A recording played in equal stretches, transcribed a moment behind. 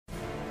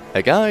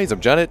Hey guys, I'm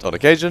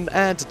JanetOnOccasion,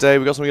 and today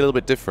we got something a little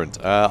bit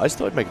different. I just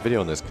thought I'd make a video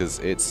on this because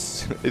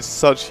it's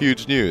such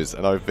huge news,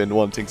 and I've been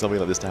wanting something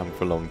like this to happen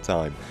for a long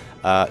time.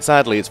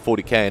 Sadly, it's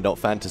 40k and not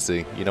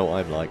fantasy. You know what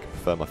I'm like, I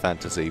prefer my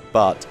fantasy,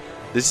 but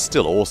this is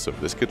still awesome.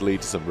 This could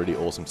lead to some really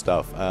awesome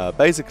stuff.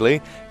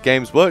 Basically,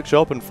 Games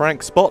Workshop and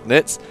Frank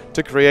Spotnitz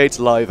to create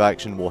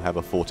live-action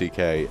Warhammer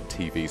 40k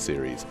TV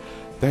series.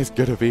 There's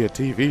gonna be a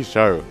TV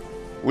show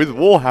with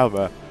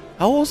Warhammer.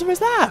 How awesome is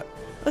that?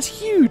 That's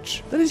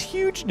huge. That is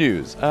huge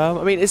news.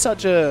 I mean, it's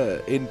such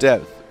a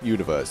in-depth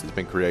universe that's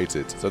been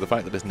created, so the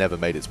fact that it's never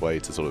made its way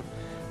to sort of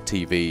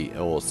TV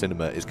or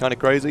cinema is kind of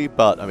crazy,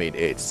 but I mean,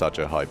 it's such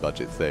a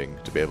high-budget thing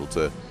to be able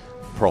to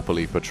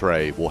properly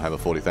portray Warhammer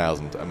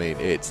 40,000. I mean,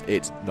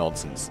 it's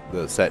nonsense.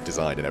 The set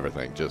design and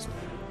everything, just...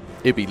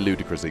 it'd be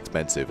ludicrously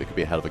expensive. It could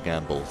be a hell of a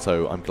gamble.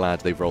 So I'm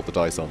glad they've rolled the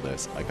dice on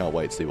this. I can't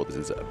wait to see what this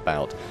is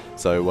about.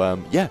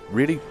 So yeah,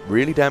 really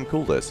damn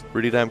cool this.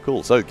 Really damn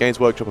cool. So Games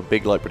Workshop and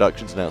Big Light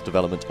Productions announced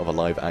development of a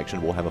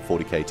live-action Warhammer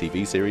 40k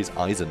TV series,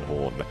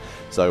 Eisenhorn.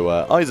 So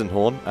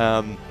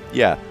Eisenhorn,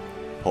 yeah,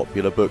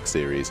 popular book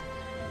series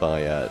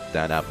by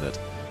Dan Abnett.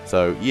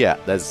 So yeah,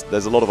 there's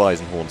a lot of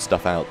Eisenhorn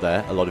stuff out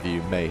there. A lot of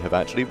you may have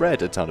actually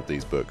read a ton of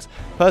these books.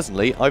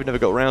 Personally, I've never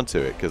got around to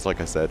it because,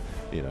 like I said,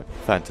 you know,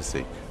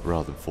 fantasy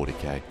rather than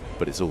 40k,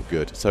 but it's all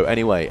good. So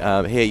anyway,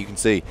 here you can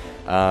see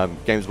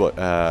Games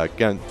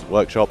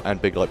Workshop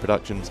and Big Light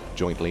Productions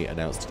jointly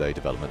announced today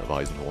development of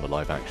Eisenhorn, a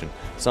live-action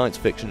science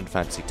fiction and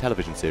fantasy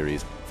television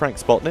series. Frank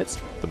Spotnitz,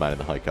 The Man in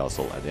the High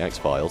Castle and The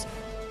X-Files.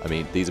 I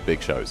mean, these are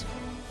big shows.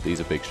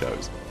 These are big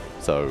shows.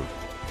 So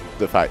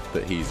the fact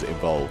that he's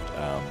involved,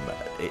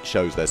 it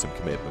shows there's some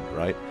commitment,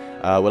 right?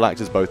 Will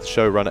act as both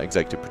showrunner,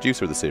 executive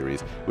producer of the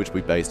series, which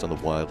will be based on the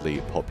wildly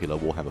popular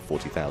Warhammer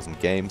 40,000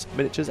 games,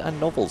 miniatures, and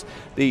novels.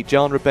 The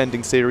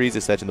genre-bending series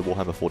is set in the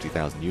Warhammer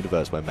 40,000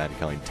 universe, where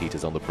mankind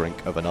teeters on the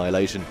brink of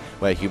annihilation,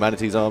 where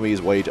humanity's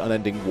armies wage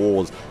unending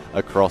wars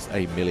across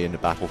 1 million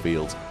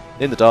battlefields.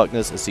 In the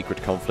darkness, a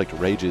secret conflict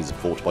rages,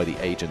 fought by the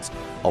agents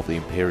of the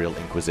Imperial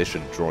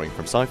Inquisition, drawing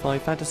from sci-fi,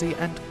 fantasy,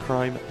 and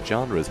crime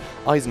genres.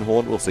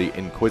 Eisenhorn will see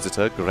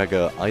Inquisitor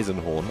Gregor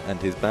Eisenhorn and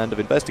his band of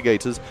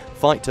investigators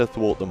fight to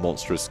thwart the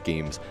monstrous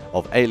schemes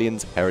of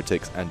aliens,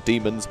 heretics, and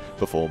demons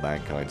before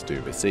mankind's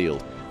doom is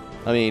sealed.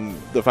 I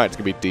mean, the fact it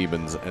can be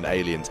demons and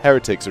aliens,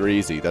 heretics are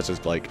easy. That's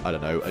just like, I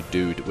don't know, a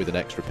dude with an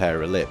extra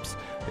pair of lips.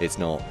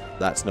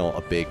 That's not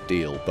a big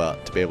deal,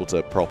 but to be able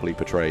to properly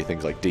portray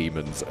things like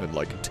demons and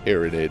like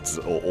tyrannids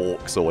or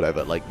orcs or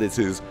whatever, like this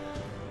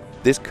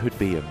could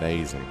be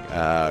amazing.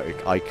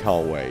 I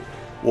can't wait.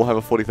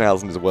 Warhammer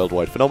 40,000 is a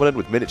worldwide phenomenon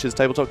with miniatures,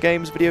 tabletop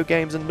games, video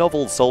games, and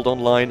novels sold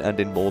online and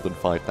in more than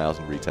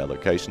 5,000 retail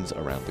locations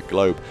around the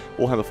globe.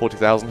 Warhammer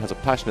 40,000 has a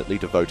passionately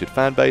devoted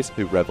fanbase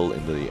who revel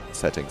in the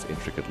setting's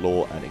intricate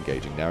lore and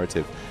engaging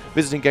narrative.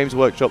 Visiting Games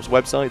Workshop's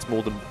websites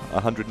more than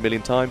 100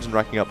 million times and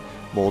racking up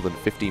more than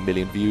 50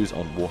 million views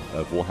on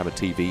Warhammer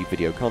TV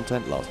video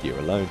content last year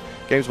alone.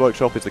 Games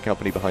Workshop is the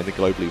company behind the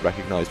globally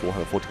recognized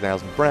Warhammer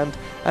 40,000 brand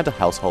and a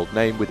household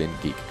name within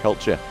geek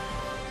culture.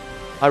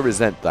 I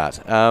resent that.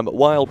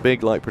 While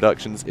Big Light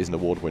Productions is an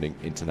award-winning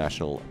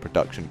international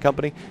production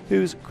company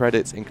whose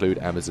credits include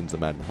Amazon's The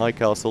Man in the High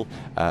Castle,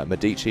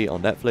 Medici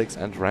on Netflix,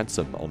 and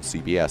Ransom on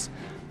CBS.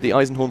 The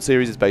Eisenhorn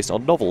series is based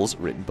on novels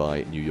written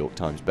by New York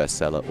Times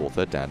bestseller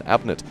author Dan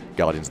Abnett.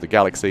 Guardians of the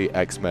Galaxy,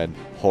 X-Men,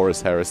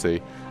 Horus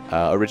Heresy.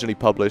 Originally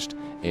published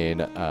in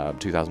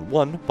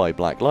 2001 by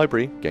Black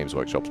Library, Games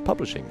Workshop's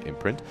publishing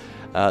imprint,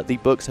 the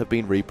books have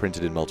been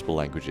reprinted in multiple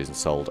languages and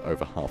sold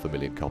over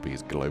 500,000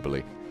 copies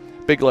globally.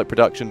 Big Light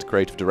Productions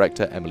creative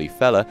director Emily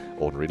Feller,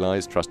 Ordinary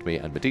Lies, Trust Me,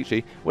 and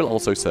Medici will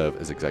also serve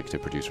as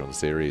executive producer on the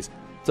series.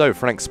 So,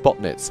 Frank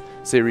Spotnitz,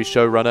 series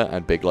showrunner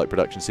and Big Light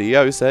Production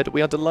CEO, said,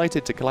 "We are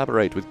delighted to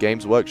collaborate with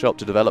Games Workshop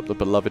to develop the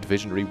beloved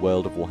visionary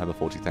world of Warhammer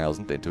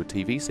 40,000 into a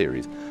TV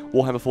series.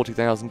 Warhammer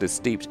 40,000 is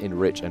steeped in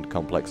rich and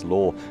complex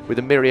lore, with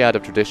a myriad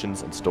of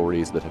traditions and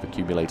stories that have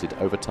accumulated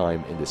over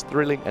time in this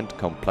thrilling and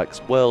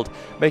complex world,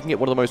 making it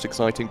one of the most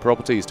exciting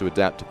properties to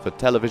adapt for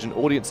television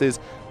audiences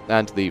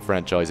and the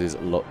franchise's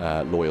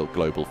loyal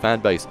global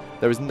fanbase.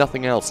 There is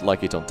nothing else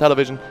like it on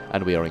television,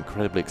 and we are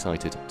incredibly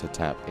excited to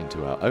tap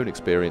into our own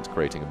experience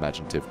creating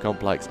imaginative,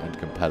 complex, and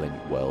compelling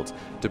worlds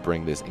to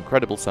bring this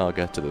incredible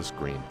saga to the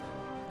screen."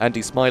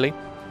 Andy Smiley,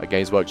 a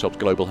Games Workshop's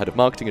global head of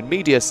marketing and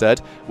media,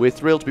 said, "We're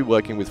thrilled to be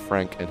working with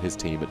Frank and his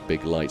team at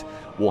Big Light.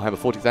 Warhammer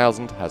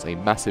 40,000 has a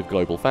massive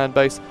global fan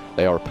base.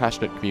 They are a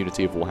passionate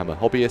community of Warhammer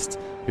hobbyists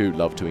who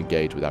love to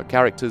engage with our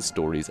characters,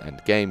 stories,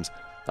 and games.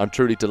 I'm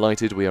truly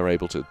delighted we are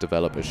able to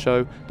develop a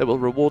show that will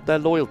reward their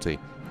loyalty.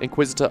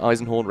 Inquisitor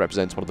Eisenhorn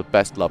represents one of the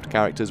best-loved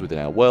characters within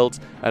our worlds,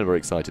 and we're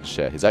excited to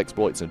share his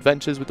exploits and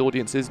adventures with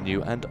audiences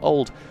new and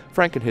old.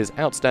 Frank and his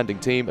outstanding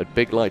team at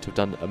Big Light have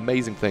done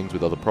amazing things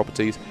with other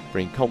properties,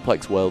 bringing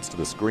complex worlds to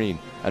the screen,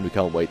 and we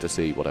can't wait to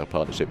see what our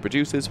partnership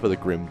produces for the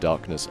grim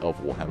darkness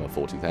of Warhammer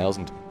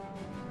 40,000.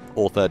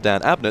 Author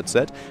Dan Abnett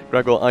said,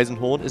 "Gregor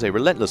Eisenhorn is a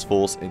relentless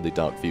force in the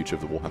dark future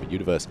of the Warhammer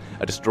universe,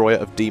 a destroyer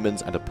of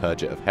demons and a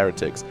purger of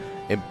heretics.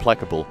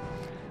 Implacable,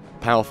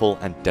 powerful,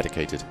 and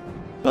dedicated.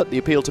 But the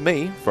appeal to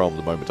me, from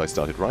the moment I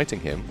started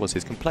writing him, was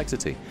his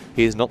complexity.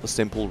 He is not the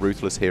simple,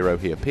 ruthless hero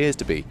he appears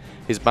to be.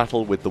 His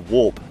battle with the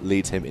warp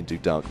leads him into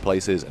dark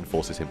places and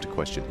forces him to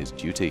question his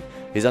duty,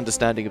 his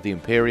understanding of the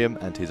Imperium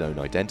and his own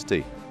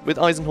identity. With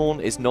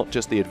Eisenhorn, it's not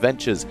just the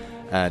adventures,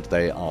 and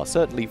they are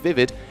certainly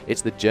vivid,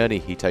 it's the journey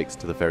he takes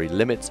to the very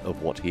limits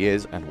of what he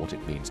is and what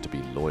it means to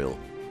be loyal.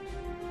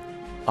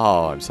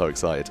 Oh, I'm so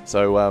excited.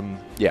 So,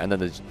 yeah, and then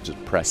there's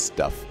just press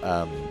stuff.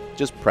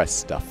 Just press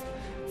stuff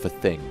for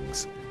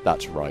things.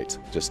 That's right.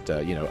 Just,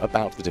 you know,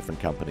 about the different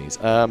companies.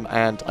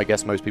 And I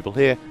guess most people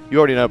here, you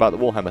already know about the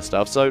Warhammer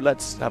stuff, so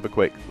let's have a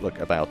quick look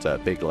about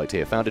Big Light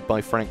here. Founded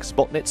by Frank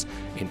Spotnitz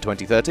in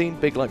 2013,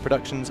 Big Light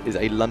Productions is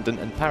a London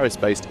and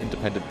Paris-based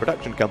independent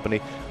production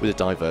company with a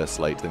diverse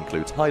slate that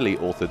includes highly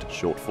authored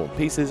short-form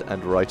pieces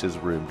and writers'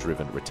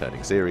 room-driven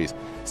returning series,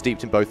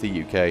 steeped in both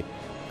the UK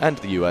and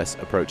the US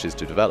approaches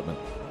to development.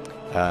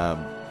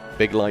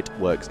 Big Light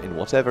works in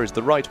whatever is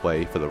the right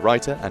way for the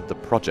writer and the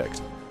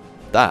project.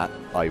 That,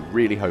 I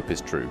really hope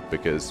is true,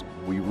 because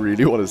we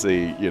really want to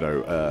see, you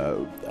know,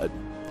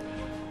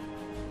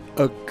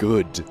 a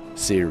good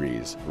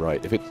series,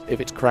 right? If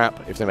it's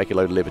crap, if they make a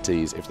load of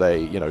liberties, if they,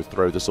 you know,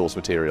 throw the source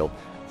material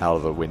out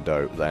of the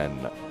window,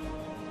 then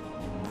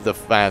the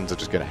fans are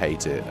just going to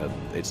hate it, and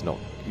it's not,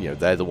 you know,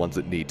 they're the ones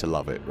that need to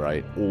love it,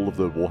 right? All of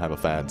the Warhammer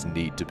fans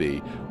need to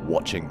be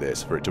watching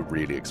this for it to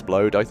really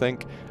explode, I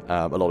think.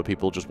 A lot of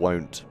people just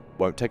won't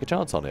take a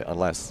chance on it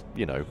unless,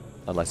 you know,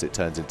 unless it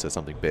turns into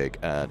something big,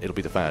 and it'll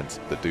be the fans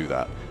that do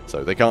that.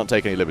 So they can't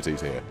take any liberties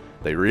here.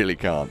 They really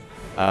can't.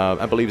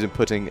 And believes in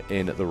putting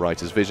in the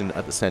writer's vision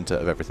at the centre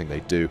of everything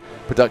they do.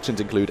 Productions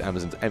include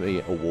Amazon's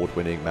Emmy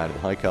award-winning Man in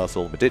the High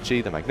Castle,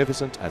 Medici, The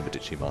Magnificent, and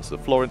Medici Masters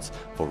of Florence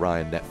for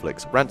Ryan,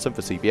 Netflix, Ransom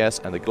for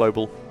CBS, and the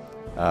Global,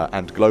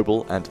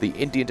 and The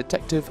Indian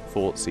Detective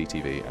for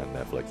CTV and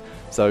Netflix.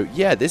 So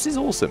yeah, this is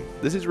awesome.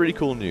 This is really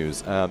cool news.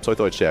 So I thought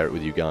I'd share it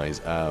with you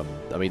guys. I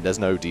mean, there's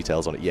no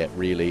details on it yet,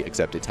 really,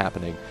 except it's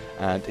happening,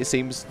 and it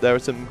seems there are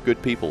some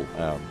good people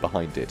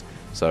behind it.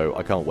 So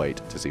I can't wait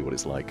to see what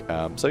it's like.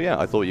 So yeah,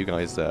 I thought you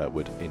guys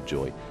would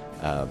enjoy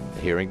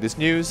hearing this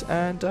news,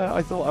 and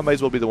I thought I may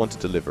as well be the one to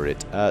deliver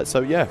it. So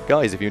yeah,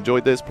 guys, if you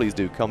enjoyed this, please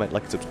do comment,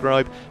 like, and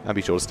subscribe, and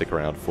be sure to stick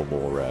around for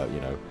more, you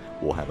know,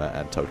 Warhammer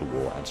and Total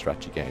War and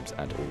strategy games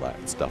and all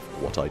that stuff,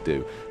 what I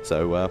do.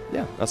 So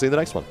yeah, I'll see you in the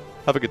next one.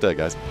 Have a good day,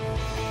 guys.